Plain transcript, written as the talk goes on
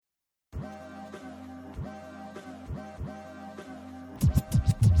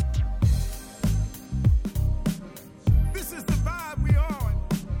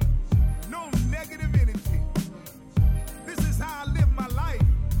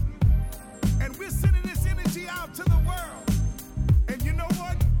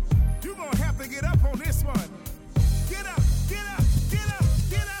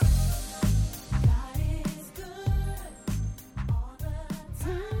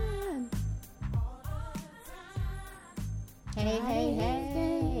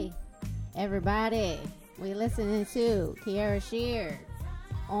Hey, everybody, we listening to Kiara Sheard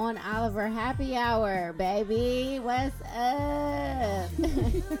on Oliver Happy Hour, baby. What's up?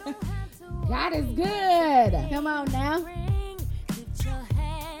 God is good. Come on now.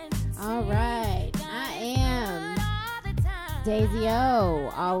 All right, I am Daisy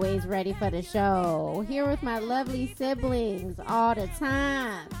O, always ready for the show. Here with my lovely siblings all the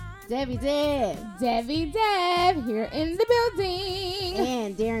time. Debbie Deb, here in the building.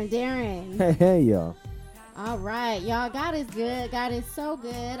 and Darren. Hey, y'all. All right, y'all. God is good. God is so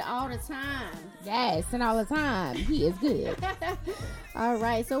good all the time. Yes, and all the time. He is good. All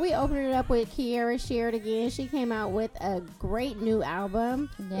right, so we opened it up with Kiara Sheard again. She came out with a great new album.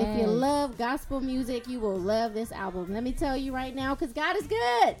 Yes. If you love gospel music, you will love this album. Let me tell you right now, because God is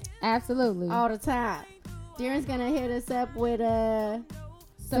good Absolutely. all the time. Darren's going to hit us up with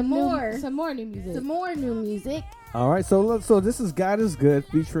Some more new music. All right, so this is God is Good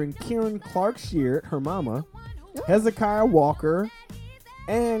featuring Kieran Clark Sheard, her mama, Hezekiah Walker,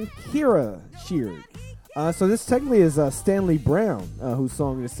 and Kira Sheard. So this technically is Stanley Brown, whose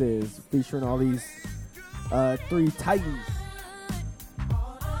song this is, featuring all these three titans.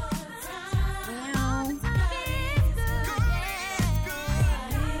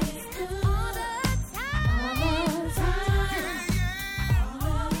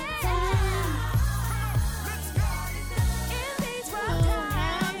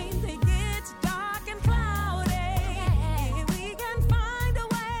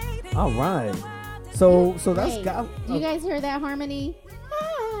 All right, so that's God. Do you guys hear that harmony?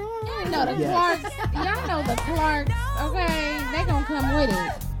 Y'all know the Clarks. Y'all know the Clarks. Okay, they gonna come with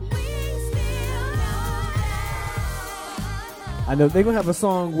it. I know they're gonna have a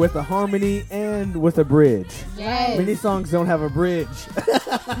song with a harmony and with a bridge. Yes. Many songs don't have a bridge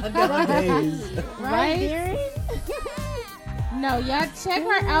nowadays. Right, Darren? No, y'all check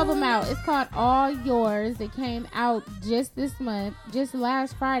her album out. It's called All Yours. It came out just this month, just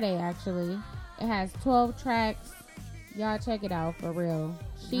last Friday, actually. It has 12 tracks. Y'all check it out for real.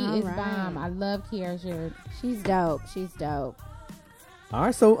 She is bomb. I love Kiara Sheard. She's dope. All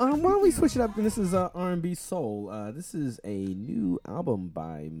right, so why don't we switch it up? And this is R&B Soul. This is a new album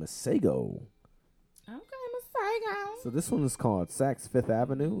by Masego. Okay, Masego. So this one is called Saks Fifth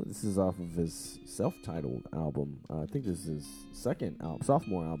Avenue. This is off of his self-titled album. I think this is his second album,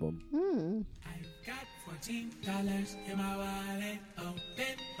 sophomore album. I've got $14 in my wallet.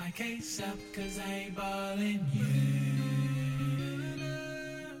 Open my case up, cause I ain't ballin' yet.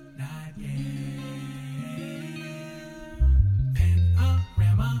 Not yet.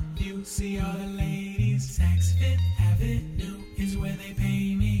 Panorama view, see all the ladies. Saks Fifth Avenue is where they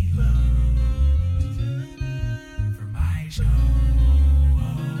pay me for my show.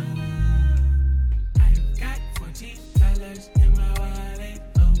 I've got $14 in my wallet.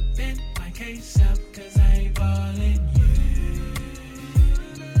 Open my case up, cause I ain't ballin' yet.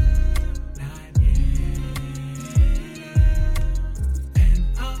 Not yet.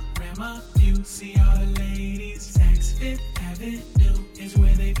 Panorama view, see all the ladies. Saks Fifth Avenue is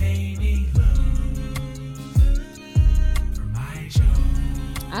where they pay me for my show.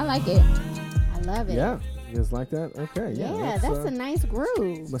 I like it. I love it. Yeah, you guys like that? Okay, Yeah, that's a nice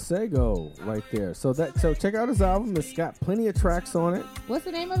groove. Masego right there. So check out his album. It's got plenty of tracks on it. What's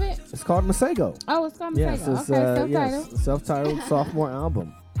the name of it? It's called Masego. Oh, it's called Yes, Masego. it's Okay, self-titled. self-titled sophomore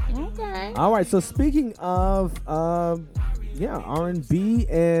album. Okay. All right, so speaking of R&B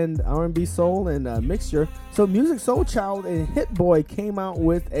and R&B soul and mixture. So Music Soul Child and Hit Boy came out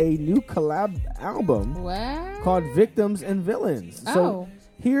with a new collab album What? called Victims and Villains. Oh. So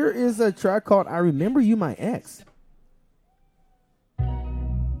here is a track called I Remember You My Ex.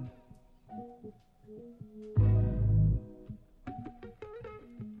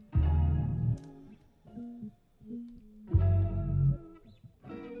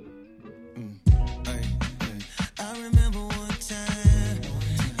 I remember one time you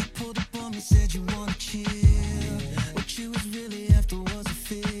pulled up on me, said you wanna chill. What you was really after was a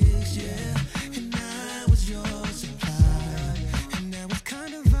fix, yeah. And I was your supply, and that was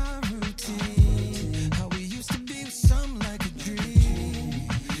kind of our routine. How we used to be with something like a dream.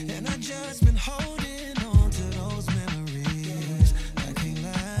 And I just been holding on to those memories. I can't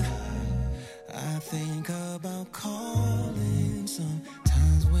lie, I think about calling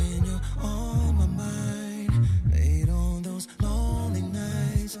sometimes when you're on my mind. Late on those lonely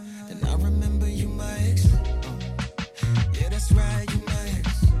nights, and I remember you my ex. Yeah, that's right, you my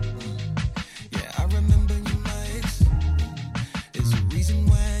ex. Yeah, I remember you my ex. It's the reason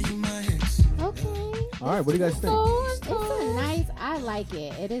why you my ex. Okay. All right, what do you guys think? Cool, It's a nice. I like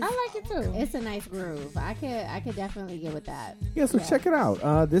it. It is. I like it too. It's a nice groove. I could definitely get with that. Yeah, so check it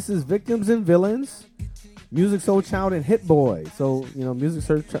out. This is Victims and Villains, Music Soul Child and Hit Boy. So,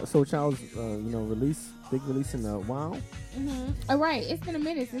 Music Soul Child's, big release in a while. All right, it's been a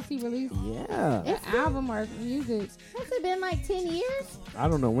minute since he released Yeah. an album or music. Has it been like 10 years? I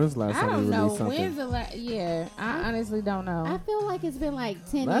don't know when's the last I time don't he know released something. when's the last. Yeah, I honestly don't know. I feel like it's been like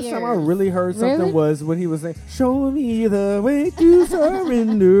 10 Last years. time I really heard something Really? was when he was saying, "Show me the way to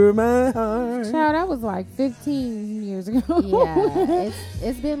surrender my heart." Child, that was like 15 years ago. Yeah,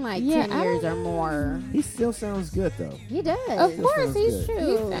 it's been like Yeah, 10 I years don't or more. He still sounds good though. He does. Of course, sounds he's good.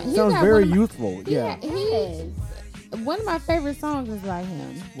 true. He Sounds got very one of my- youthful. Yeah. He is. One of my favorite songs is by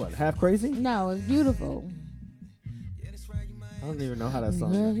him. What? Half Crazy? No, it's beautiful. I don't even know how that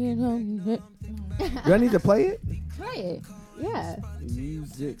song. Play Do I need to play it? it. Yeah.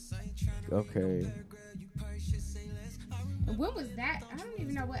 Music. Okay. When was that? I don't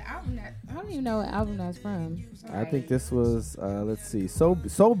even know what album that. I don't even know what album that's from. I think this was. Let's see. So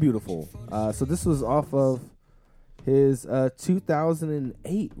Beautiful. So this was off of his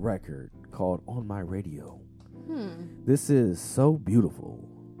 2008 record called On My Radio. This is So Beautiful.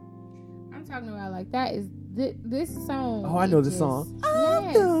 I'm talking about like that is this song. Oh, I know is this just- song.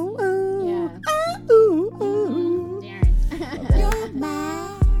 Yes. Yeah. Darren.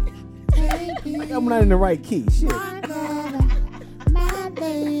 Like I'm not in the right key. Shit. My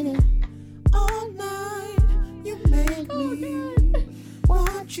baby, all night you make me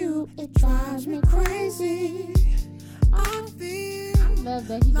want you. It drives me crazy. I feel I love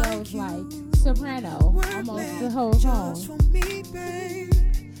that he goes like soprano almost the whole song. just for me, babe.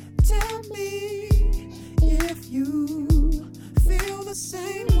 Tell me if you feel the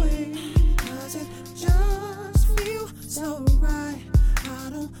same way. 'Cause it just feels so right. I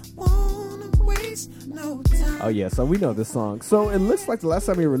don't wanna waste no time. Oh yeah, so we know this song. So it looks like the last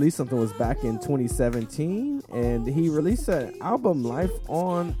time he released something was back in 2017, and he released an album, Life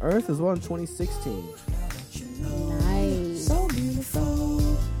on Earth, as well in 2016. Nice. So beautiful.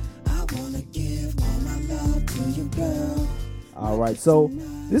 I wanna give all my love to you, girl. All right, so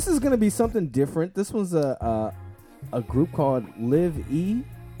this is gonna be something different. This one's a group called Live E,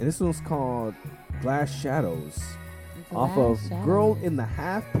 and this one's called Glass Shadows, off of Glass Shadows. Girl in the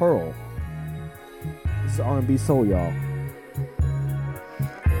Half Pearl. This is R&B soul, y'all.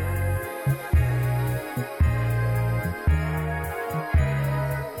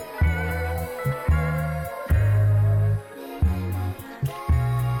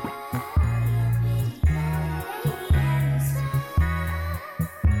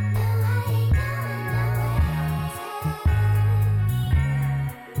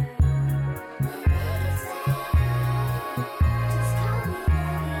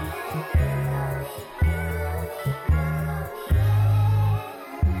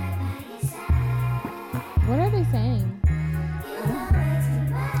 What are they saying?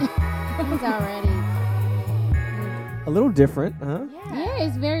 He's already. A little different, huh? Yeah,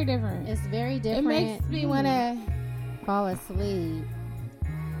 it's very different. It's very It different. makes me want to fall asleep.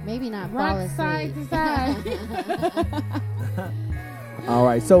 Maybe not fall rock asleep. side to side. All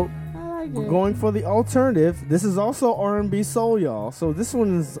right, so I like we're it. going for the alternative. This is also R&B soul, y'all. So this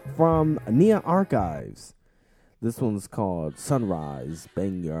one's from Nia Archives. This one's called Sunrise,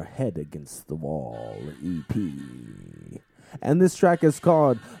 Bang Your Head Against the Wall, EP. And this track is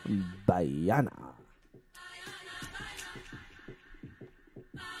called Bayana.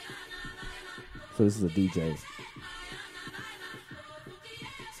 So this is a DJ.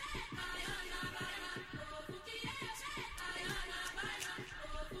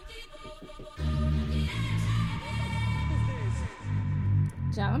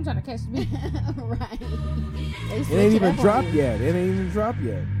 Child, I'm trying to catch the beat. Right. They It switch ain't even up on dropped you. yet. It ain't even dropped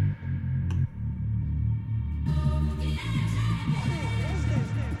yet.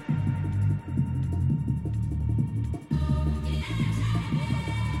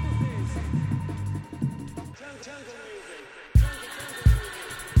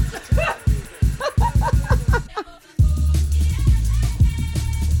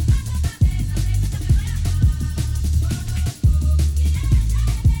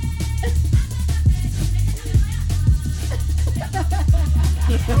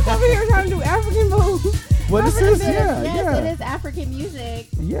 Over here trying to do African moves. Well, this is, Yes, yeah. it is African music.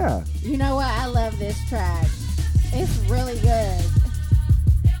 Yeah. You know what? I love this track. It's really good.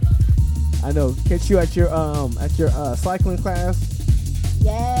 I know. Catch you at your cycling class.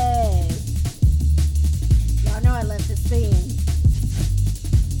 Yes. Y'all know I love to sing.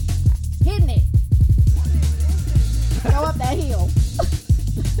 Hitting it. Go up that hill.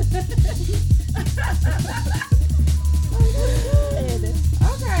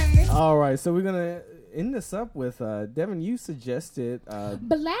 Okay. All right, so we're gonna end this up with Devin. You suggested,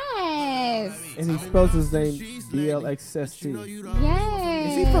 Blast. and he spells his name BLXST.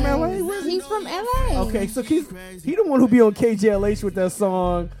 Yes. Is he from LA? Where's he? He's from LA. Okay, so he the one who be on KJLH with that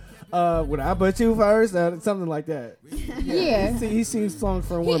song. When I put you first, something like that. Yeah. He sings songs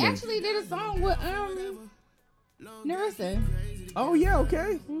for He women. actually did a song with Narissa. Oh yeah,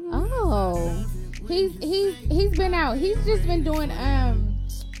 okay. Oh. He's been out. He's just been doing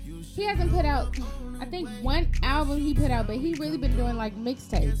he hasn't put out I think one album he put out, but he really been doing like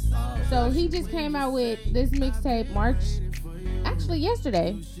mixtapes. So he just came out with this mixtape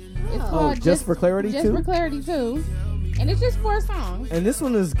yesterday. It's called Just for Clarity Just too? for Clarity too. And it's just 4 songs. And this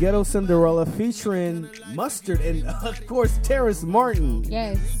one is Ghetto Cinderella featuring Mustard and of course Terrace Martin.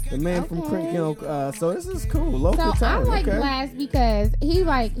 Yes. The man from Crank, so this is cool. Local So I talent. like okay. Blast because he's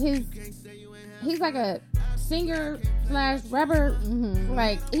like a singer / rapper. Mm-hmm.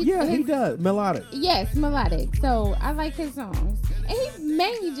 Like he does melodic. Yes, melodic. So I like his songs, and he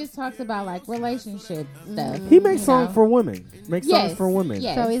mainly just talks about like relationship stuff. He makes you songs know? for women. Makes songs Yes, for women.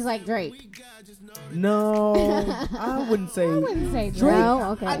 yes. So he's like Drake. No, I wouldn't say. I wouldn't say Drake.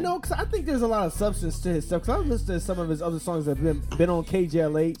 No? Okay. I know because I think there's a lot of substance to his stuff. Because I've listened to some of his other songs that have been on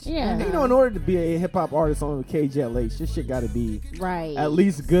KJLH. Yeah. And, in order to be a hip hop artist on KJLH, this shit got to be Right. at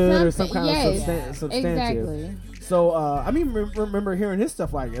least good or some Something- kind of yes, substantive. Exactly. So I mean, remember hearing his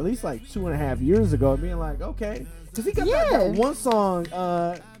stuff like at least like 2.5 years ago, and being like, okay, because he got that one song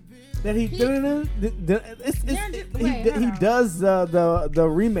that he does the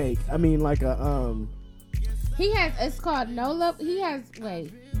remake. I mean, like a He has. It's called No Love. He has.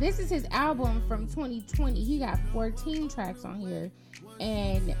 Wait. This is his album from 2020. He got 14 tracks on here,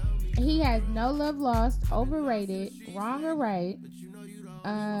 and he has No Love Lost, Overrated, Wrong or Right,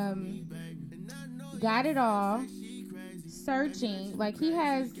 Got It All, Searching. Like he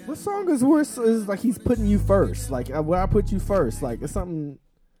has. what song is worse? Is like he's putting you first. Like where I put you first. Like it's something.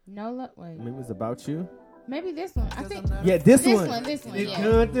 No Love. Wait. Maybe it's about you. Maybe this one. I think. Yeah, this This one. one. This one.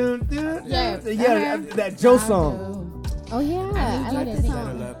 Yeah, Yeah. yeah, that Joe song. Oh yeah, I like this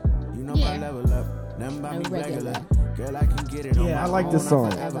song. You know Yeah. my level up, nothing about me regular. Girl, I can get it on Yeah, my I like own, this song.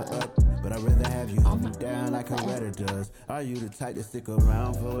 I'm forever up, but I'd rather have you hold me down like a Reddit does. Are you the type to stick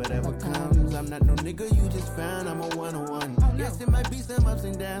around for whatever comes? I'm not no nigga you just found, I'm a one-on-one. Yes, it might be some ups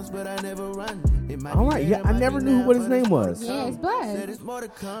and downs, but I never run. It might All be right, later, yeah, I might never be knew now, what his but it's name more to was. Yeah, it's come. Blast. Said it's more to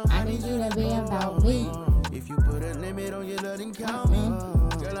come. I need you to be about me. If you put a limit on your love, then count me.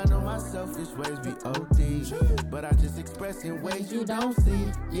 Girl, I know my selfish ways be OD, but I just express in ways you don't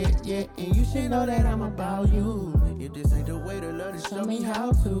see. Yeah, yeah, and you should know that I'm about you. If this ain't the way to love, then show me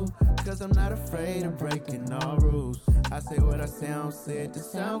how to. Cause I'm not afraid of breaking all rules. I say what I sound, said to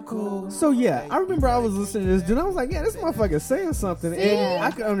sound cool. So yeah, I remember I was listening to this dude. I was like, yeah, this motherfucker's saying something, and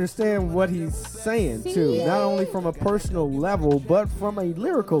I could understand what he's saying too. Not only from a personal level, but from a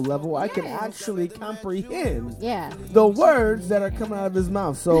lyrical level, I can actually comprehend the words that are coming out of his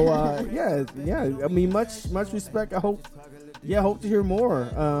mouth. So yeah. I mean, much respect. I hope to hear more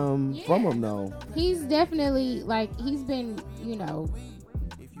from him though. He's definitely like he's been,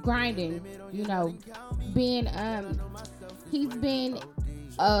 grinding, being he's been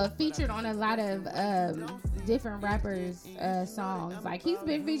featured on a lot of different rappers songs. Like he's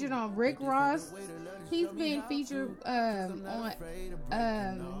been featured on Rick Ross. He's been featured on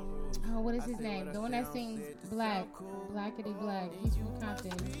what is his name? The one that sings Blackity Black. He's from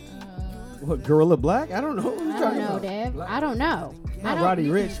Compton. What, Gorilla Black? I don't know. I don't know, Dev. I don't know. Not Roddy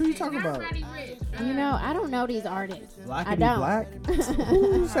Ricch. Who you talking about? Roddy Ricch. I don't know these artists. I Blackity don't. Black?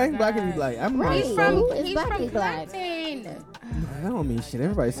 Who sang Blackity Black? I'm not. He's Who from is he's Blackity from Black? Compton. I don't mean shit.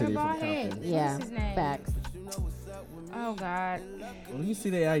 Everybody said he's from Bald head. Compton. Yeah, What's his name? facts. Oh God. Well, let me see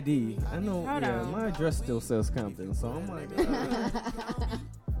their ID. I know. Hold on. My address still says Compton, so I'm like,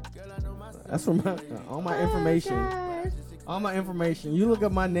 that's from all my information. All my information. You look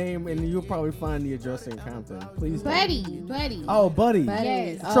up my name and you'll probably find the address in Compton. Please. don't. Buddy. Oh, Buddy.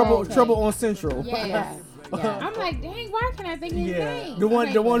 Yes. Oh, Trouble. okay. Trouble on Central. Yeah. Yeah. I'm like, dang, why can't I think of his Yeah, name? the one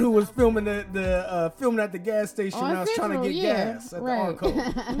Okay. who was filming the filming at the gas station. On I was trying to Central, get yeah, gas at right. the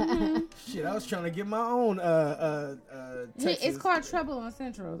Arco. Shit, I was trying to get my own Texas. It's called Trouble on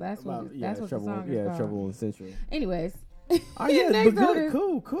Central. That's what yeah, the Trouble. song is Yeah, called. Trouble on Central. Anyways. Oh yeah, Next but good,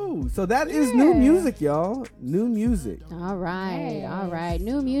 artist. cool. So that is new Yeah. music, y'all. New music. All right, Yes. all right.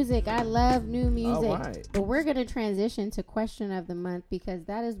 New music. I love new music. All right. But we're going to transition to question of the month because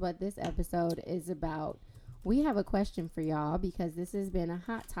that is what this episode is about. We have a question for y'all because this has been a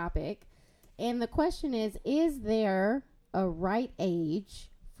hot topic. And the question is there a right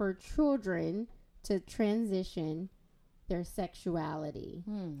age for children to transition their sexuality.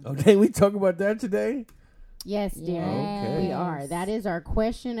 Okay, we talk about that today. Yes, dear. Okay. We are. That is our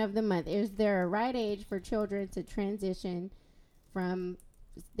question of the month. Is there a right age for children to transition from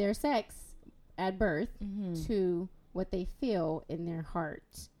their sex at birth to what they feel in their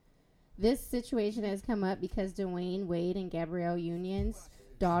heart? This situation has come up because Dwayne Wade and Gabrielle Union's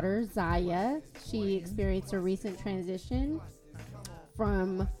daughter, Zaya, she experienced a recent transition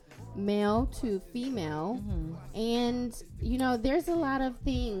from male to female. And, you know, there's a lot of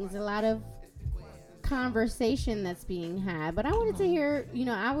things, a lot of conversation that's being had, but I wanted to hear, you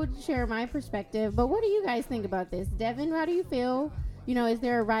know, I would share my perspective, but what do you guys think about this? Devin, how do you feel? You know, is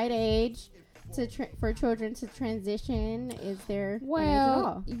there a right age to for children to transition? Is there an age at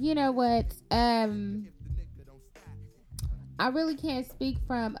all? You know what, I really can't speak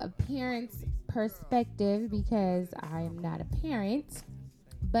from a parent's perspective because I am not a parent,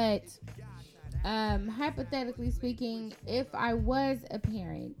 but hypothetically speaking, if I was a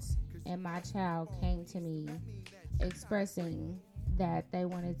parent and my child came to me expressing that they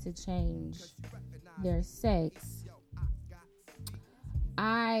wanted to change their sex,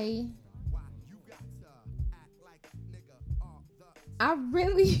 I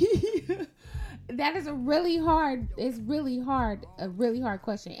really that is a really hard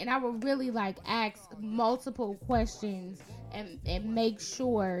question, and I would really like ask multiple questions and make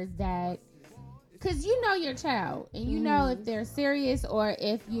sure that, because you know your child and you know if they're serious or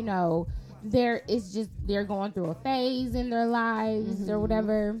if you know they're going through a phase in their lives or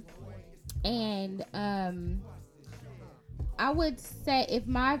whatever. And I would say if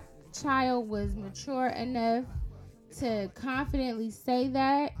my child was mature enough to confidently say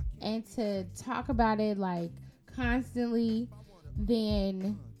that and to talk about it like constantly,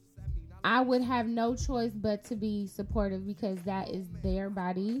 then I would have no choice but to be supportive because that is their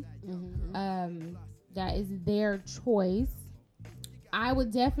body. That is their choice. I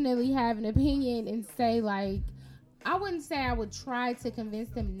would definitely have an opinion and say, like, I wouldn't say I would try to convince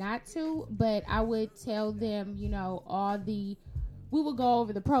them not to, but I would tell them, you know, we would go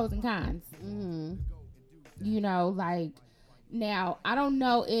over the pros and cons. You know, like, now, I don't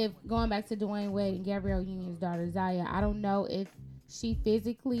know if, going back to Dwayne Wade and Gabrielle Union's daughter, Zaya, I don't know if she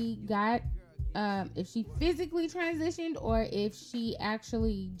physically transitioned or if she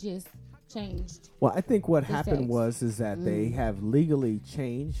actually just changed. Well, I think what happened is that they have legally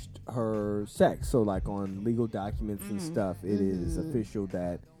changed her sex. So, like on legal documents and stuff, it is official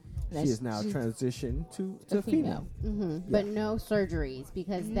that she is now transitioned to female. But no surgeries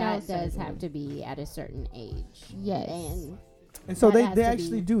because that does have to be at a certain age. Yes. And so they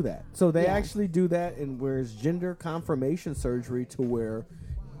actually do that. So they actually do that, and whereas gender confirmation surgery to where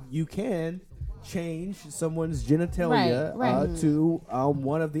you can change someone's genitalia to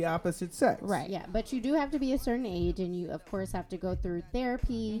one of the opposite sex. Right. Yeah, but you do have to be a certain age, and you, of course, have to go through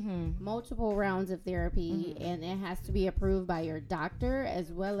therapy, multiple rounds of therapy, and it has to be approved by your doctor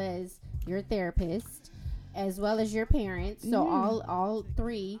as well as your therapist, as well as your parents. So all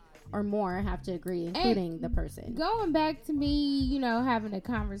three or more have to agree, including the person. Going back to me, you know, having a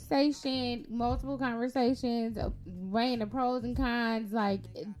conversation, multiple conversations, weighing the pros and cons, like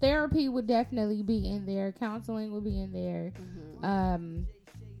therapy would definitely be in there. Counseling would be in there.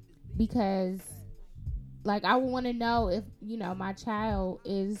 Because like I would want to know if, you know, my child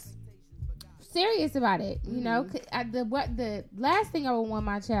is serious about it. You know, the last thing I would want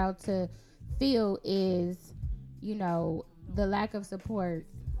my child to feel is, you know, the lack of support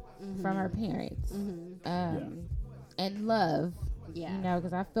from her parents, and love, you know,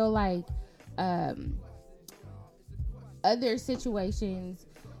 because I feel like other situations,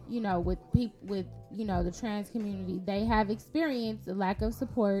 you know, with people, with, you know, the trans community, they have experienced a lack of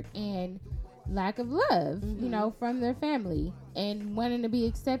support and lack of love, you know, from their family and wanting to be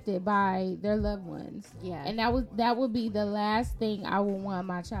accepted by their loved ones. And that would be the last thing I would want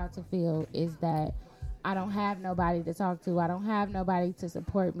my child to feel, is that I don't have nobody to talk to. I don't have nobody to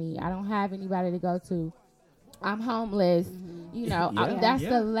support me. I don't have anybody to go to. I'm homeless. You know, that's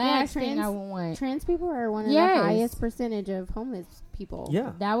the last thing I would want. Trans people are one of the highest percentage of homeless people.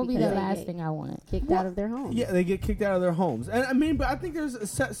 Yeah. That would be the last thing I want. Kicked out of their homes. Yeah, they get kicked out of their homes. And I mean, but I think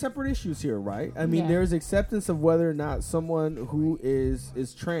there's separate issues here, right? I mean, there's acceptance of whether or not someone who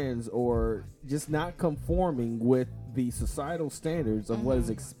is trans or just not conforming with the societal standards of what is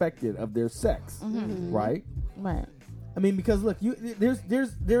expected of their sex, right? Right. I mean, because look, it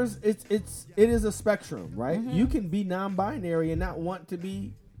is a spectrum, right? You can be non-binary and not want to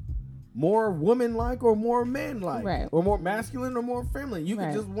be more woman-like or more man-like, or more masculine or more feminine. You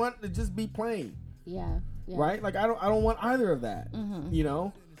can just want to just be plain, right? Like I don't want either of that, you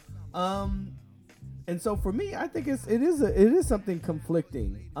know. And And so for me, I think it is something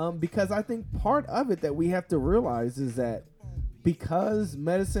conflicting. Because I think part of it that we have to realize is that because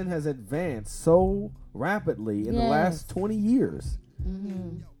medicine has advanced so rapidly in the last 20 years,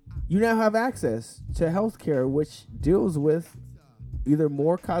 you now have access to healthcare which deals with either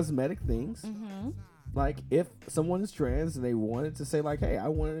more cosmetic things, like if someone is trans and they wanted to say like, hey, I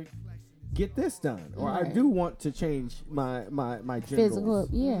want to get this done, or I do want to change my Physical,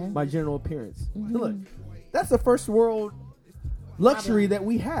 my general appearance. Look, that's the first world luxury that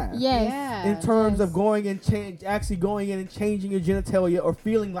we have. In terms of going and actually going in and changing your genitalia or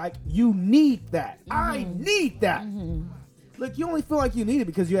feeling like you need that. I need that. Look, you only feel like you need it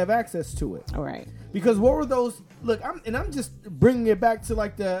because you have access to it. All right. Because what were those? Look, I'm just bringing it back to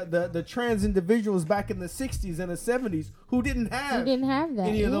like the trans individuals back in the 60s and the 70s who didn't have that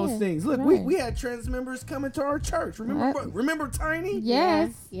any of those things. Look, right. we had trans members coming to our church. Remember Tiny?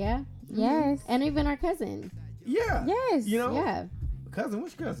 Yes. Yeah. Yes. And even our cousin. Yeah. Yes. You know? Yeah. Cousin,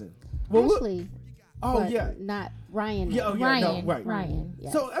 which cousin? Ashley. Oh but yeah. Not Ryan. Yeah, Ryan. no, right. Ryan.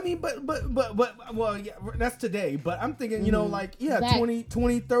 Yes. So I mean, but well, yeah, that's today. But I'm thinking, you know, like Back.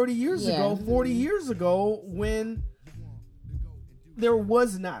 20, 30 years ago, 40 years ago, when there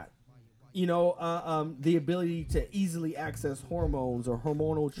was not, you know, the ability to easily access hormones or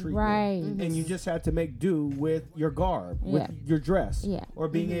hormonal treatment, Right. and you just had to make do with your garb, with your dress, or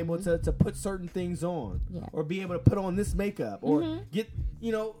being able to put certain things on, or be able to put on this makeup, or get,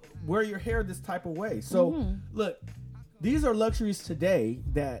 you know, wear your hair this type of way. So look, these are luxuries today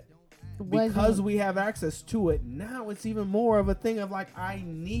that because we have access to it, now it's even more of a thing of like, I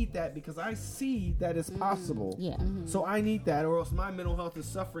need that because I see that it's possible. So I need that, or else my mental health is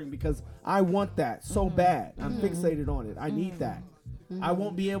suffering because I want that so bad. I'm fixated on it. I need that. I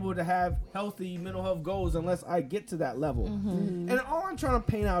won't be able to have healthy mental health goals unless I get to that level. And all I'm trying to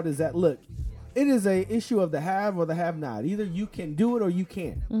paint out is that, look, it is a issue of the have or the have not. Either you can do it or you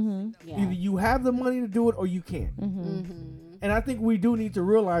can't. Either you have the money to do it or you can't. And I think we do need to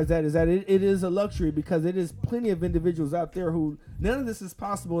realize that it is a luxury because it is plenty of individuals out there who none of this is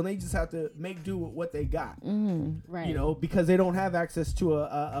possible and they just have to make do with what they got. Right. You know, because they don't have access to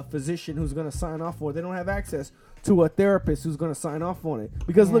a physician who's going to sign off for it. They don't have access to a therapist who's going to sign off on it.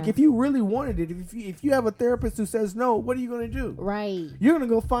 Because look, if you really wanted it, if you have a therapist who says no, what are you going to do? Right. You're going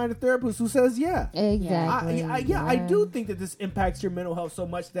to go find a therapist who says yeah. Exactly. I do think that this impacts your mental health so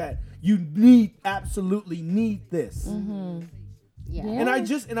much that you absolutely need this. Yeah. And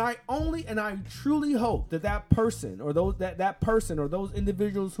I truly hope that person or that person or those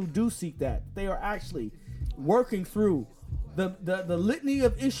individuals who do seek that, they are actually working through the litany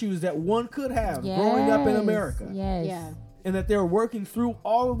of issues that one could have growing up in America. Yeah. And that they're working through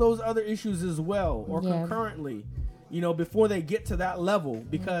all of those other issues as well, or concurrently, you know, before they get to that level.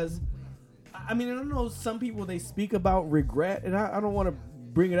 Because, I mean, I don't know, some people, they speak about regret, and I don't want to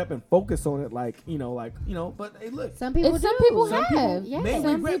bring it up and focus on it but hey, look. Some people Some people Some have. people, May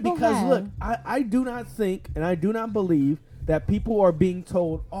Some regret people because, have. look, I do not think and I do not believe that people are being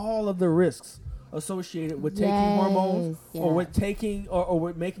told all of the risks associated with taking hormones or with taking or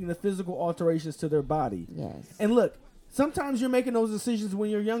with making the physical alterations to their body. And look, sometimes you're making those decisions when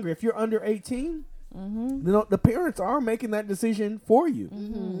you're younger. If you're under 18, the parents are making that decision for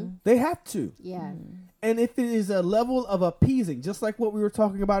you. They have to. And if it is a level of appeasing, just like what we were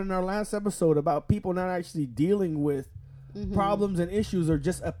talking about in our last episode about people not actually dealing with problems and issues, or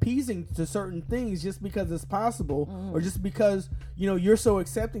just appeasing to certain things just because it's possible, or just because, you know, you're so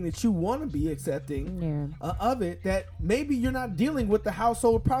accepting that you want to be accepting of it, that maybe you're not dealing with the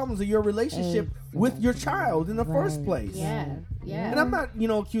household problems of your relationship with your child in the first place. And I'm not, you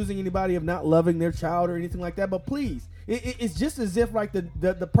know, accusing anybody of not loving their child or anything like that, but please, it's just as if like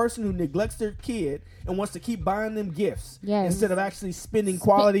the person who neglects their kid and wants to keep buying them gifts instead of actually spending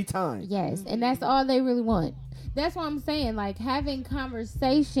quality time. And that's all they really want. That's what I'm saying. Like, having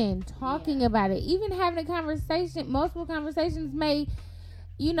conversation, talking about it, even having a conversation, multiple conversations may,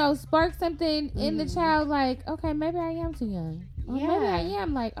 you know, spark something in the child. Like, okay, maybe I am too young. Or maybe I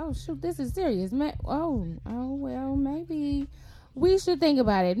am like, oh shoot, this is serious. Well, maybe we should think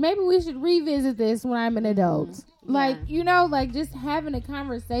about it. Maybe we should revisit this when I'm an adult. Like, you know, like just having a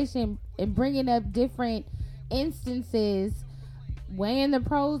conversation and bringing up different instances, weighing the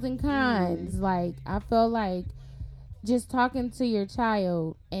pros and cons. Like, I feel like just talking to your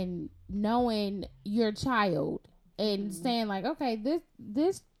child and knowing your child and saying like, okay,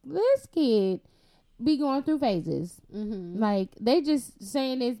 this kid be going through phases. Like, they just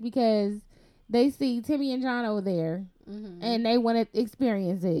saying this because they see Timmy and John over there and they want to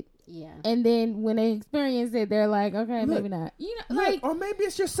experience it. Yeah. And then when they experience it, they're like, okay, Look, maybe not. You know, Look, like, or maybe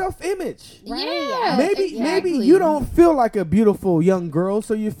it's your self-image. Right. yeah, Maybe exactly. you don't feel like a beautiful young girl,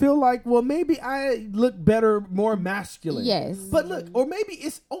 so you feel like, well, maybe I look better, more masculine. Yes. But look, or maybe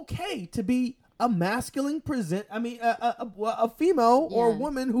it's okay to be a masculine a female or a Yeah.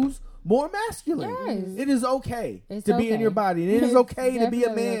 woman who's more masculine. Yes. It is okay It's to be in okay. your body. And it is It's okay to be a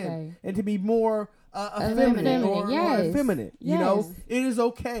definitely man okay. and to be more effeminate Feminine, or yes. effeminate. You Yes. know, it is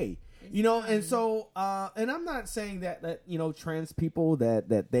okay. You know, and so, and I'm not saying that you know, trans people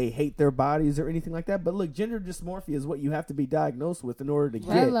that they hate their bodies or anything like that. But look, gender dysmorphia is what you have to be diagnosed with in order to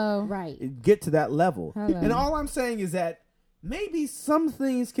Hello. Right. get to that level. Hello. And all I'm saying is that maybe some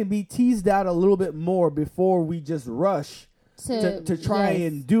things can be teased out a little bit more before we just rush to try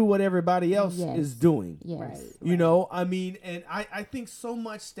yes. and do what everybody else Yes. is doing. Yes. Right. You know, I mean, and I think so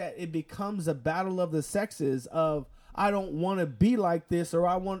much that it becomes a battle of the sexes of, I don't want to be like this, or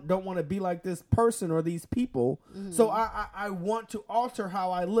don't want to be like this person or these people. So I want to alter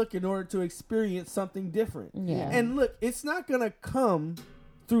how I look in order to experience something different. Yeah. And look, it's not going to come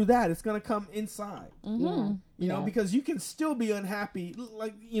through that. It's going to come inside. Mm-hmm. You know, because you can still be unhappy,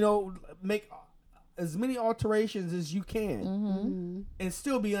 like, you know, make as many alterations as you can and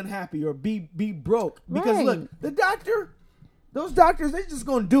still be unhappy or be broke. Because Right. look, those doctors, they just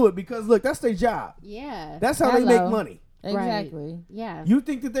going to do it because look, that's their job. Yeah. That's how they Hello. make money. Exactly. Yeah. You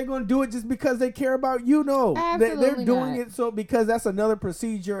think that they're going to do it just because they care about you? No, they're Absolutely doing not. it so because that's another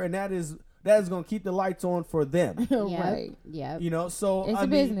procedure, and that is going to keep the lights on for them. Right. Yep. You know, so It's I a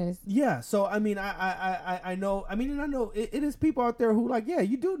mean, business. Yeah, so I mean, I know. I mean, and I know it is people out there who like, yeah,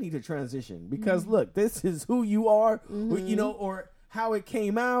 you do need to transition because look, this is who you are, you know, or how it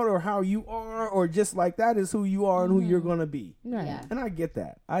came out, or how you are, or just like that is who you are and who you're gonna be. Right. Yeah. And I get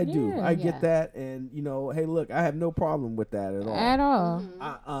that. I do. Yeah. I get Yeah. that, and you know, hey, look, I have no problem with that at all. At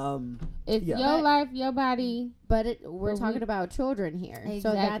all. It's Yeah. your life, your body. But we're But talking we- about children here. So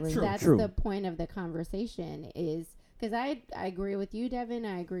Exactly. that's True. the point of the conversation is because I agree with you, Devin.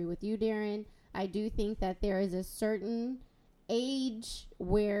 I agree with you, Darren. I do think that there is a certain age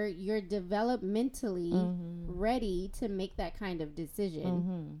where you're developmentally ready to make that kind of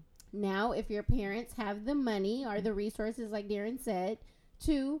decision. Now, if your parents have the money or the resources, like Darren said,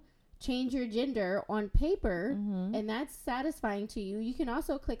 to change your gender on paper, and that's satisfying to you, you can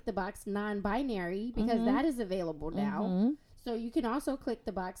also click the box non-binary because that is available now. So you can also click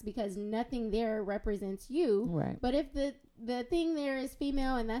the box because nothing there represents you. Right. But if the thing there is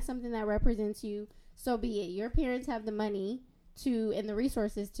female and that's something that represents you, so be it. Your parents have the money and the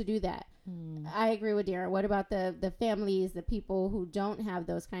resources to do that. I agree with Darren. What about the families, the people who don't have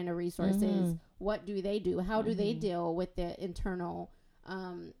those kind of resources? What do they do? How do they deal with the internal,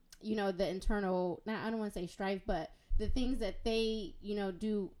 the internal, I don't want to say strife, but the things that they,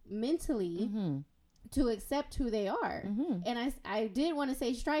 do mentally to accept who they are. And I did want to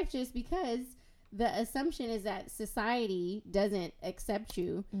say strife just because the assumption is that society doesn't accept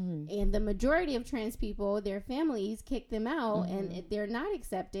you, and the majority of trans people, their families kick them out, and they're not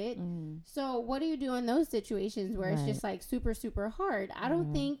accepted. So what do you do in those situations where it's just like super, super hard? I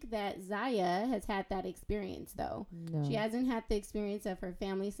don't think that Zaya has had that experience though. No. She hasn't had the experience of her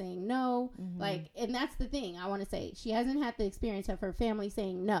family saying no, and that's the thing I want to say. She hasn't had the experience of her family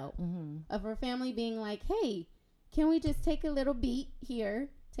saying no, of her family being like, hey, can we just take a little beat here?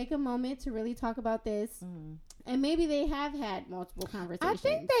 Take a moment to really talk about this. And maybe they have had multiple conversations. I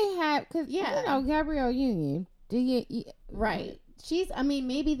think they have, because, Gabrielle Union. Right.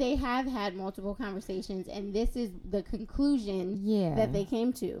 Maybe they have had multiple conversations, and this is the conclusion that they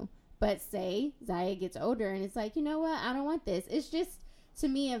came to. But say Zaya gets older, and it's like, you know what? I don't want this. It's just, to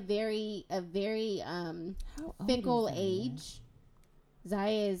me, a very fickle age.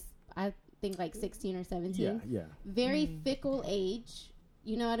 Zaya is, I think, like 16 or 17. Yeah. Very fickle age.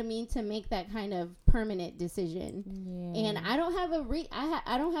 You know what I mean? To make that kind of permanent decision. Yeah. And I don't have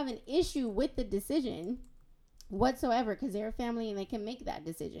I don't have an issue with the decision whatsoever because they're a family and they can make that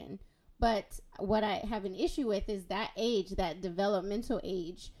decision. But what I have an issue with is that age, that developmental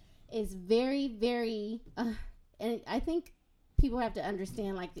age is very, very, and I think people have to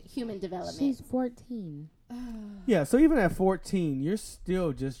understand like the human development. She's 14. Yeah, so even at 14, you're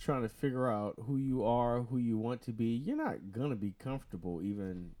still just trying to figure out who you are, who you want to be. You're not going to be comfortable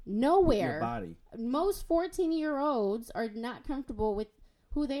even nowhere. with your body. Most 14-year-olds are not comfortable with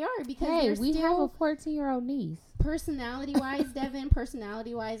who they are because we have a 14-year-old niece. Personality-wise, Devin,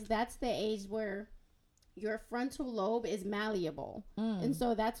 that's the age where your frontal lobe is malleable. And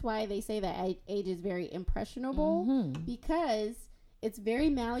so that's why they say that age is very impressionable because it's very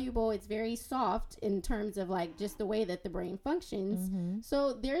malleable. It's very soft in terms of like just the way that the brain functions.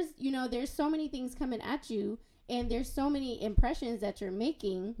 So there's so many things coming at you, and there's so many impressions that you're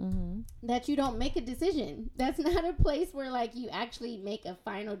making that you don't make a decision. That's not a place where like you actually make a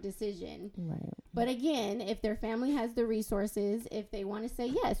final decision. Right. But again, if their family has the resources, if they want to say,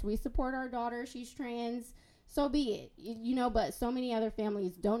 yes, we support our daughter, she's trans, so be it. But so many other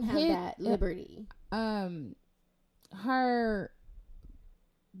families don't have that liberty. Her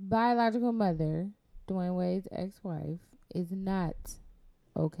biological mother, Dwayne Wade's ex-wife, is not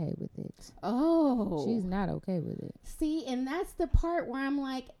okay with it. Oh. She's not okay with it. See, and that's the part where I'm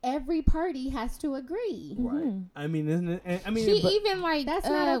like, every party has to agree. Right. I mean, isn't it? I mean, She even like, that's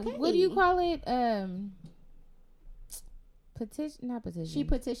not okay. What do you call it? Not petition. She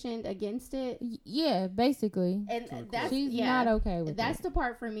petitioned against it. Yeah, basically. And she's not okay with that's it. the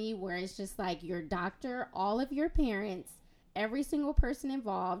part for me where it's just like your doctor, all of your parents, every single person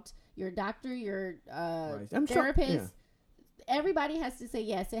involved, your doctor, your therapist, everybody has to say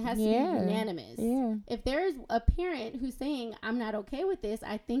yes. It has to be unanimous. Yeah. If there's a parent who's saying, I'm not okay with this,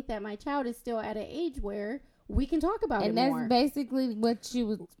 I think that my child is still at an age where we can talk about it more. And that's basically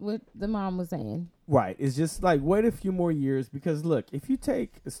what the mom was saying. Right. It's just like, wait a few more years, because look, if you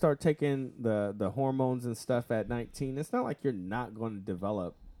start taking the hormones and stuff at 19, it's not like you're not going to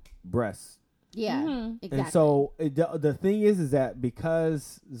develop breasts. Yeah, exactly. And so the thing is that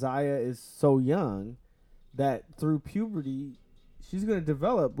because Zaya is so young, that through puberty, she's going to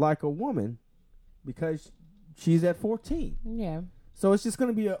develop like a woman because she's at 14. Yeah. So it's just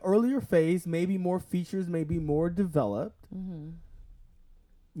going to be an earlier phase, maybe more features, maybe more developed,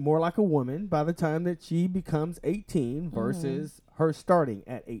 more like a woman by the time that she becomes 18 versus her starting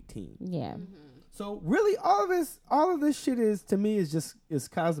at 18. Yeah. So really, all of this shit is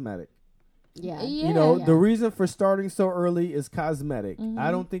cosmetic. Yeah. The reason for starting so early is cosmetic.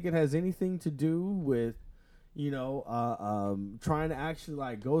 I don't think it has anything to do with, trying to actually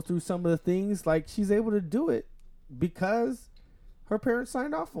like go through some of the things. Like, she's able to do it because her parents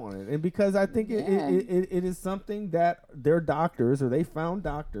signed off on it, and because I think it is something that their doctors, or they found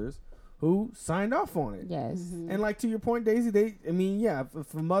doctors who signed off on it. Yes. And like, to your point, Daisy,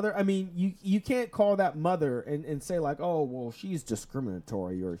 if a mother, you can't call that mother and say like, oh, well, she's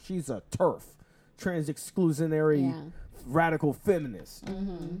discriminatory, or she's a TERF, trans exclusionary radical feminist.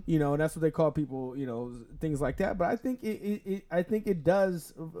 And that's what they call people, things like that. But I think it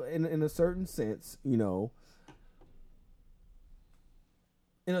does in a certain sense,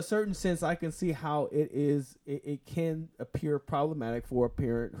 in a certain sense, I can see how it can appear problematic for a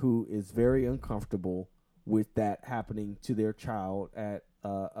parent who is very uncomfortable with that happening to their child at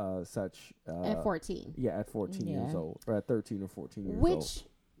at 14. Yeah, at 14 years old, or at 13 or 14 years old. Which,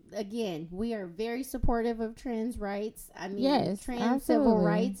 again, we are very supportive of trans rights. I mean, yes, trans absolutely. Civil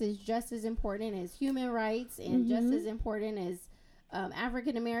rights is just as important as human rights, and just as important as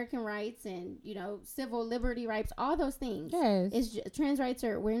African American rights, and civil liberty rights, all those things. Yes, trans rights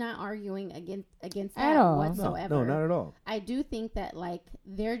we're not arguing against at that all whatsoever. No, not at all. I do think that like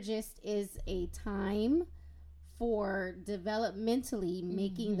there just is a time for developmentally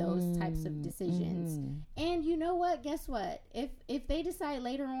making those types of decisions. And you know what? Guess what? If they decide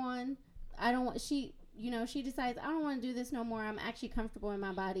later on, she decides, I don't want to do this no more. I'm actually comfortable in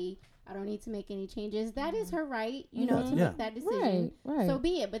my body. I don't need to make any changes. That is her right, to make that decision. Right. So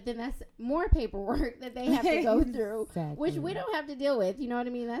be it. But then that's more paperwork that they have to go through, which we don't have to deal with. You know what I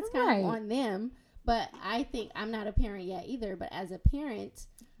mean? That's kind of on them. But I think, I'm not a parent yet either, but as a parent,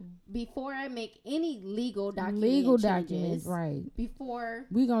 before I make any legal documents, right? Before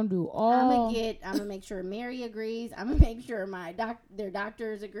we gonna do all, I'm gonna make sure Mary agrees. I'm gonna make sure their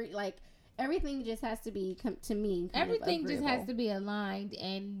doctors agree. Like, everything just has to be to me. Everything just has to be aligned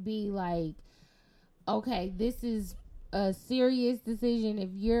and be like, okay, this is a serious decision. If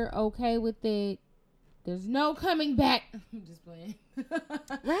you're okay with it, there's no coming back. I'm just playing.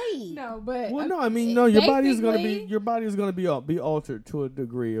 Right. No, but your body is gonna be altered to a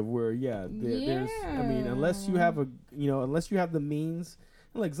degree of where there's. I mean, unless you have the means,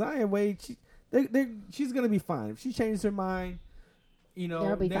 like Zaya Wade, she's gonna be fine if she changes her mind.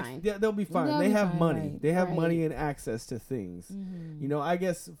 They'll be fine. They'll be fine. They have money. Right. They have money and access to things. I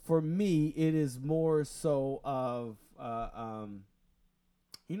guess for me, it is more so of,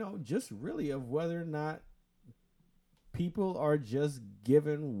 just really of whether or not people are just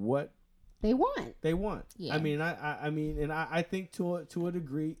given what they want. Yeah. I think to a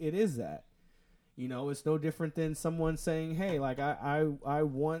degree, it is that. It's no different than someone saying, "Hey, like I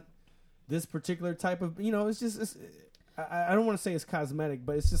want this particular type of." It's just. I don't want to say it's cosmetic,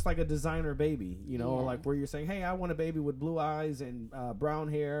 but it's just like a designer baby, you know, Yeah. like where you're saying, hey, I want a baby with blue eyes and brown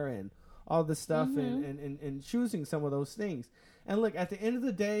hair and all this stuff, and choosing some of those things. And look, at the end of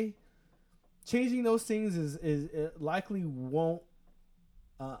the day, changing those things is likely won't,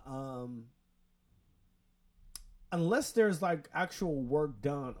 unless there's like actual work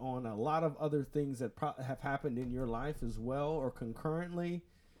done on a lot of other things that have happened in your life as well or concurrently.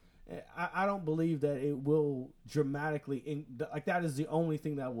 I don't believe that it will dramatically like that is the only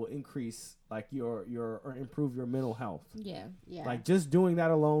thing that will increase like your or improve your mental health. Yeah. Like just doing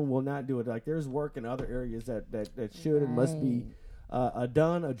that alone will not do it. Like there's work in other areas that should and must be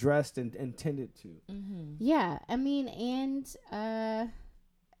done, addressed, and tended to. Yeah, I mean, and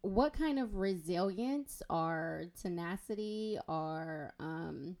what kind of resilience or tenacity or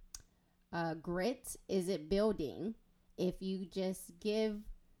grit is it building if you just give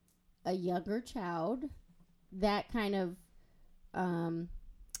a younger child that kind of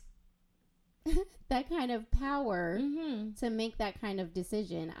that kind of power to make that kind of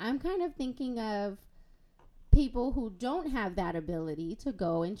decision? I'm kind of thinking of people who don't have that ability to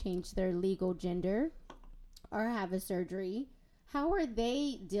go and change their legal gender or have a surgery. How are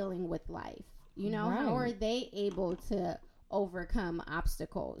they dealing with life? You know, how are they able to overcome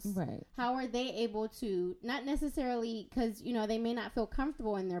obstacles? Right. How are they able to, not necessarily because, you know, they may not feel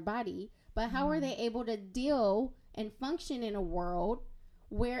comfortable in their body, but how are they able to deal and function in a world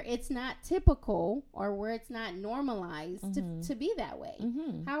where it's not typical or where it's not normalized to be that way?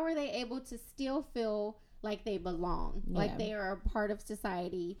 How are they able to still feel like they belong, like they are a part of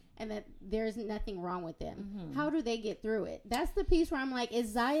society and that there's nothing wrong with them? How do they get through it? That's the piece where I'm like,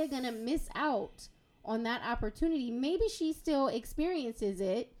 is Zaya going to miss out on that opportunity? Maybe she still experiences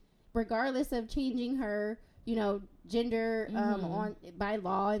it regardless of changing her, you know, gender on by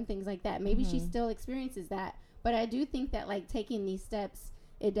law and things like that. Maybe she still experiences that. But I do think that like taking these steps,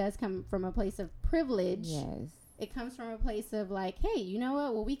 it does come from a place of privilege. Yes. It comes from a place of like, hey, you know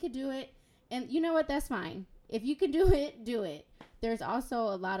what? Well, we could do it. And you know what? That's fine. If you can do it, do it. There's also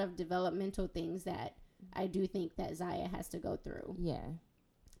a lot of developmental things that I do think that Zaya has to go through. Yeah.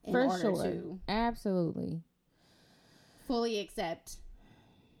 In For order sure. to Absolutely. fully accept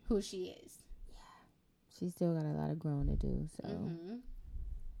who she is. She's still got a lot of growing to do. So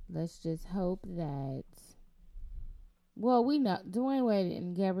let's just hope that. Well, we know Dwayne Wade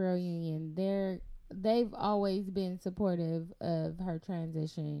and Gabrielle Union. They've always been supportive of her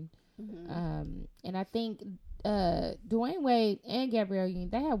transition. And I think Dwayne Wade and Gabrielle Union,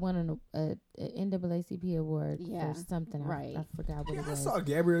 they had won an NAACP award for something. Right. I forgot what it I was. saw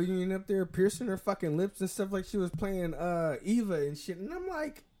Gabrielle Union up there piercing her fucking lips and stuff like she was playing Eva and shit. And I'm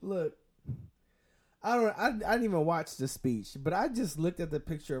like, look, I didn't even watch the speech, but I just looked at the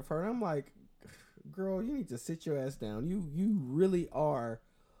picture of her and I'm like, girl, you need to sit your ass down. You really are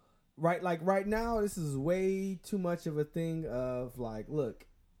right. Like right now, this is way too much of a thing of like, look,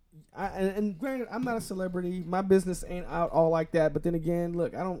 and granted, I'm not a celebrity. My business ain't out all like that. But then again,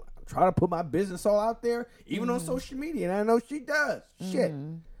 look, I don't try to put my business all out there, even on social media. And I know she does. Shit.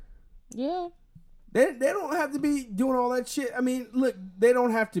 Yeah. They don't have to be doing all that shit. I mean, look, they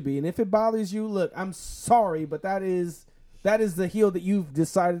don't have to be. And if it bothers you, look, I'm sorry, but that is the hill that you've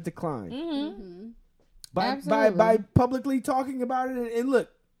decided to climb. By publicly talking about it. And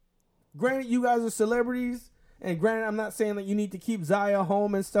look, granted, you guys are celebrities. And granted, I'm not saying that you need to keep Zaya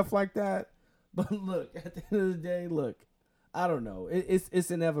home and stuff like that. But look, at the end of the day, look, I don't know. It's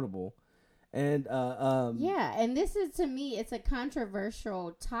inevitable. And and this is, to me, it's a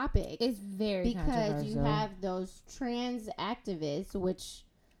controversial topic. It's very because you have those trans activists, which,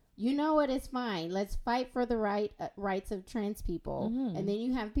 you know what, it's fine. Let's fight for the rights of trans people. And then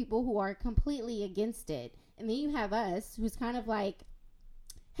you have people who are completely against it. And then you have us, who's kind of like,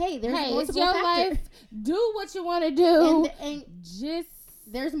 hey, it's your life. Do what you want to do. And just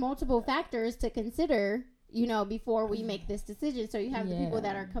there's multiple factors to consider, you know, before we make this decision. So you have the people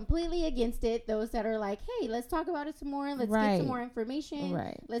that are completely against it, those that are like, hey, let's talk about it some more. Let's get some more information.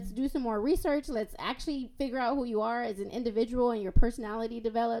 Let's do some more research. Let's actually figure out who you are as an individual and your personality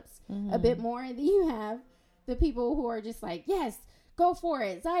develops a bit more. And then you have the people who are just like, yes, go for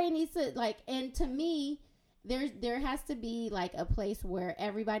it. Zaya needs to, like, and to me, there has to be like a place where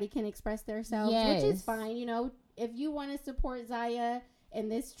everybody can express themselves, which is fine. You know, if you want to support Zaya in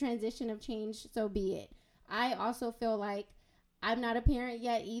this transition of change, so be it. I also feel like I'm not a parent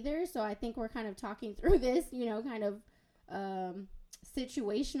yet either, so I think we're kind of talking through this, you know, kind of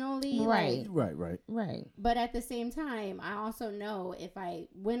situationally. Right. But at the same time, I also know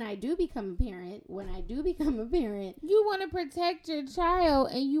when I do become a parent, you want to protect your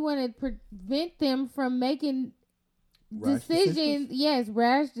child and you want to prevent them from making decisions. Yes,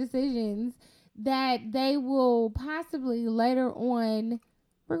 rash decisions that they will possibly later on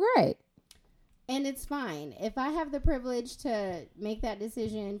regret. And it's fine. If I have the privilege to make that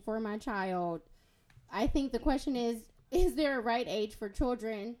decision for my child, I think the question is there a right age for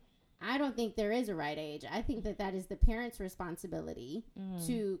children? I don't think there is a right age. I think that is the parent's responsibility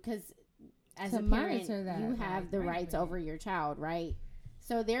because as a parent, you have the rights over your child, right?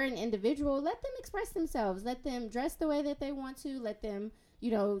 So they're an individual. Let them express themselves. Let them dress the way that they want to. Let them,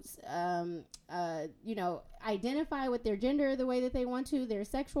 identify with their gender the way that they want to, their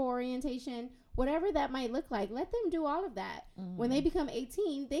sexual orientation, whatever that might look like. Let them do all of that. When they become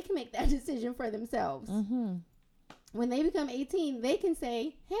 18, they can make that decision for themselves. When they become 18, they can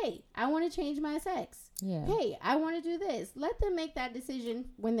say, hey, I want to change my sex. Yeah. Hey, I want to do this. Let them make that decision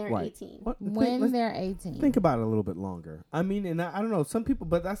when they're 18. They're 18. Think about it a little bit longer. I mean, and I don't know, some people,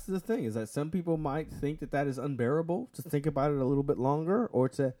 but that's the thing, is that some people might think that is unbearable to think about it a little bit longer or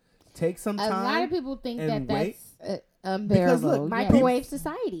to take some time. A lot of people think that wait. That's unbearable. Because look, microwave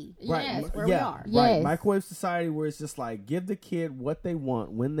society. Right. Yes, where we are. Right. Yes. Microwave society where it's just like, give the kid what they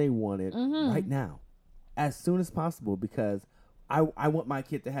want when they want it right now. As soon as possible, because I want my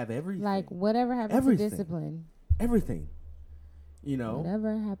kid to have everything. Like whatever happens to discipline. Everything.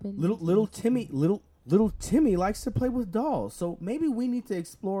 Whatever happens. Little Timmy likes to play with dolls. So maybe we need to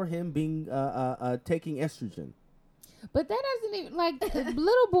explore him being taking estrogen. But that doesn't even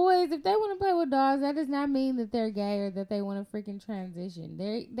little boys, if they want to play with dolls, that does not mean that they're gay or that they want to freaking transition.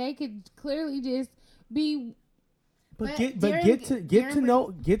 They could clearly just be. But get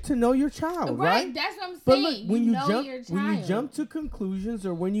to know your child, right? That's what I'm saying. But look, when you jump to conclusions,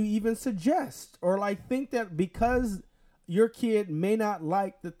 or when you even suggest, or think that because your kid may not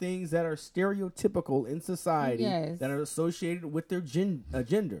like the things that are stereotypical in society that are associated with their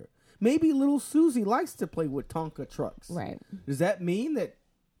gender. Maybe little Susie likes to play with Tonka trucks. Right. Does that mean that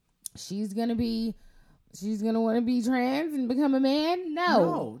she's gonna want to be trans and become a man?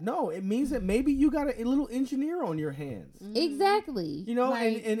 No. It means that maybe you got a little engineer on your hands. Exactly.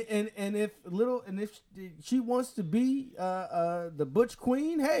 And if she wants to be the butch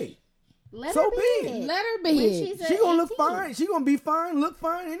queen, hey, let her be. Let her be. She gonna look fine. She gonna be fine. Look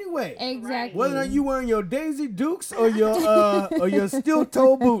fine anyway. Exactly. Whether or not you wearing your Daisy Dukes or your steel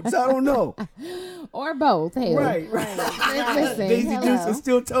toe boots, I don't know. Or both. Hell. Right. Listen, Daisy Dukes or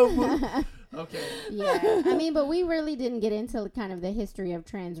steel toe boots. Okay. Yeah. I mean, but we really didn't get into kind of the history of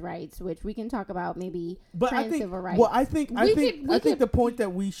trans rights, which we can talk about maybe trans civil rights. Well, I think the point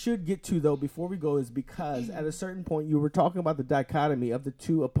that we should get to, though, before we go, is because at a certain point you were talking about the dichotomy of the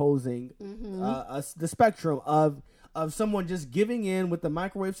two opposing the spectrum of someone just giving in with the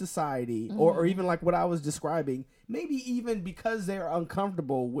microwave society or even like what I was describing, maybe even because they're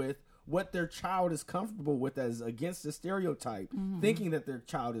uncomfortable with what their child is comfortable with as against the stereotype, thinking that their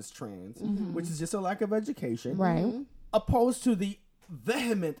child is trans, which is just a lack of education, right? Opposed to the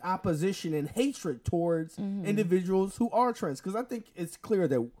vehement opposition and hatred towards individuals who are trans. Because I think it's clear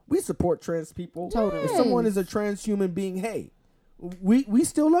that we support trans people. Totally. If someone is a trans human being, hey, we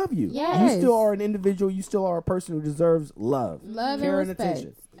still love you. Yes. You still are an individual. You still are a person who deserves love, care, and respect.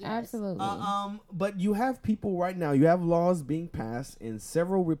 Attention. Yes. Absolutely. But you have people right now. You have laws being passed in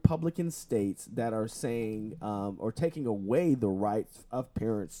several Republican states that are saying or taking away the rights of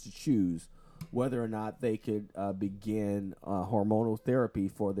parents to choose whether or not they could begin hormonal therapy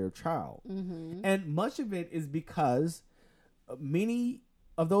for their child. And much of it is because many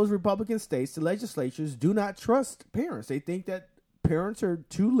of those Republican states, the legislatures, do not trust parents. They think that parents are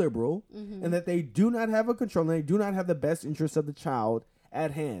too liberal and that they do not have a control and they do not have the best interest of the child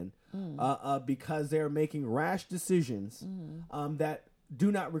at hand because they're making rash decisions that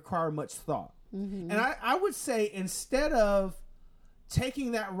do not require much thought. And I would say, instead of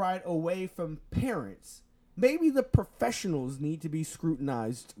taking that right away from parents, maybe the professionals need to be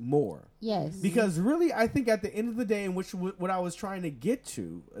scrutinized more. Yes. Because really, I think at the end of the day, in which what I was trying to get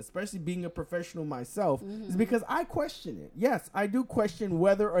to, especially being a professional myself, is because I question it. Yes, I do question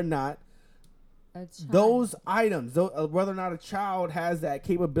whether or not those items, whether or not a child has that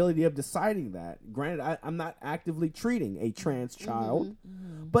capability of deciding that. Granted, I'm not actively treating a trans child,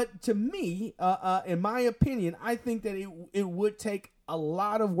 but to me, in my opinion, I think that it would take a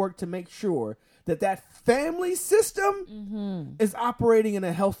lot of work to make sure that family system is operating in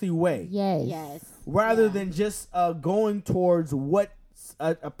a healthy way. Yes. Rather than just going towards what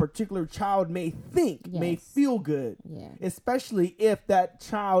a particular child may think, may feel good, especially if that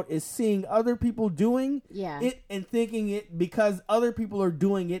child is seeing other people doing it and thinking it because other people are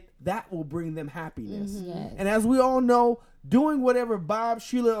doing it, that will bring them happiness. And as we all know, doing whatever Bob,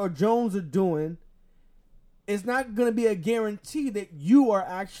 Sheila, or Jones are doing it's not going to be a guarantee that you are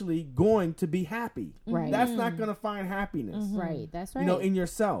actually going to be happy. Right. That's not going to find happiness. Right. That's right. You know, in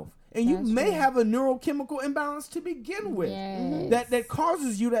yourself. And you That's may true. have a neurochemical imbalance to begin with Yes. that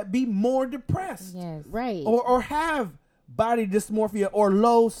causes you to be more depressed Yes. right. or have body dysmorphia or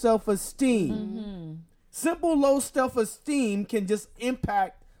low self-esteem. Simple low self-esteem can just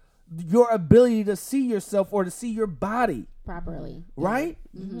impact your ability to see yourself or to see your body. Properly. Right?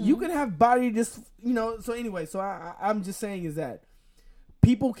 You can have body so anyway, so I'm just saying is that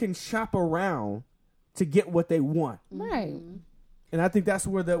people can shop around to get what they want. Right. And I think that's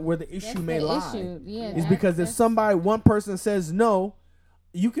where the issue may the lie. issue. Yeah, Is because if one person says no,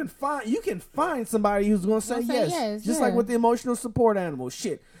 you can find somebody who's going to say yes. Just like with the emotional support animal.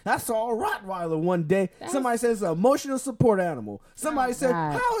 Shit, I saw a Rottweiler one day. Somebody says an emotional support animal. Somebody said,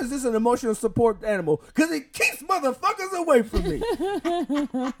 God. how is this an emotional support animal? Because it keeps motherfuckers away from me.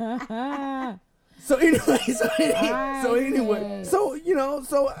 So anyway,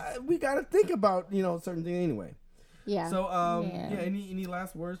 we got to think about certain things anyway. Yeah. So any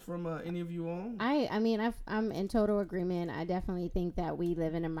last words from any of you all? I mean, I'm in total agreement. I definitely think that we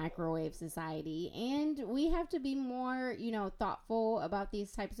live in a microwave society, and we have to be more, thoughtful about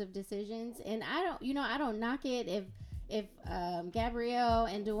these types of decisions. And I don't knock it if Gabrielle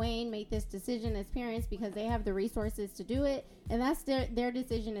and Dwayne make this decision as parents because they have the resources to do it, and that's their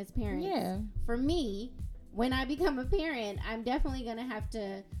decision as parents. Yeah. For me, when I become a parent, I'm definitely gonna have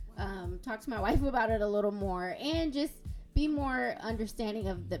to talk to my wife about it a little more and just be more understanding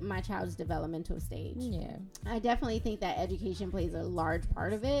of my child's developmental stage. Yeah. I definitely think that education plays a large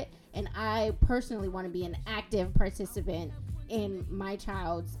part of it, and I personally want to be an active participant in my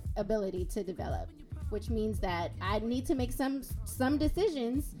child's ability to develop, which means that I need to make some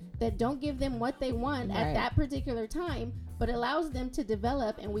decisions that don't give them what they want at that particular time, but allows them to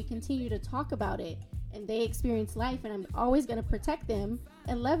develop, and we continue to talk about it, and they experience life, and I'm always going to protect them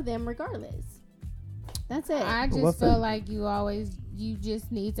and love them regardless. That's it. I just feel like you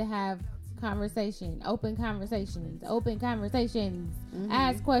just need to have open conversations,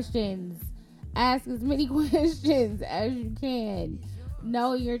 ask questions, ask as many questions as you can,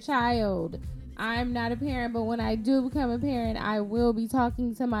 know your child. I'm not a parent, but when I do become a parent, I will be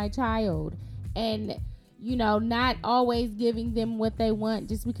talking to my child and, not always giving them what they want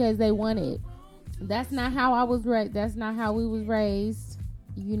just because they want it. That's not how I was raised. That's not how we was raised,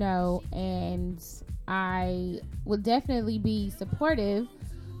 and I would definitely be supportive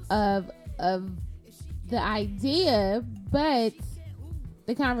of the idea, but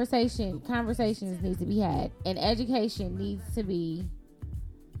the conversations need to be had, and education needs to be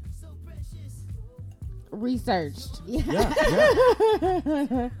researched. Yeah.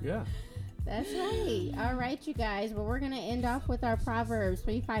 That's right. All right, you guys. Well, we're going to end off with our Proverbs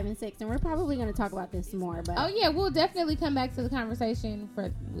 3, 5, and 6, and we're probably going to talk about this more. But we'll definitely come back to the conversation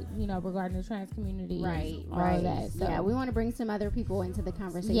for regarding the trans community, right, and all of that. So. Yeah, we want to bring some other people into the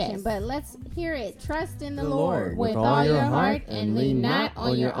conversation. Yes. But let's hear it. Trust in the Lord with all your heart, and lean not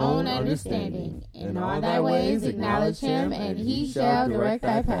on your own understanding. In all thy ways acknowledge him, and he shall direct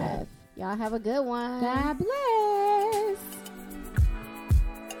thy path. Y'all have a good one. God bless.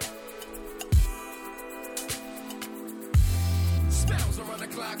 Spells around the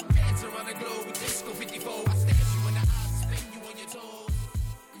clock, heads around the globe, disco 54.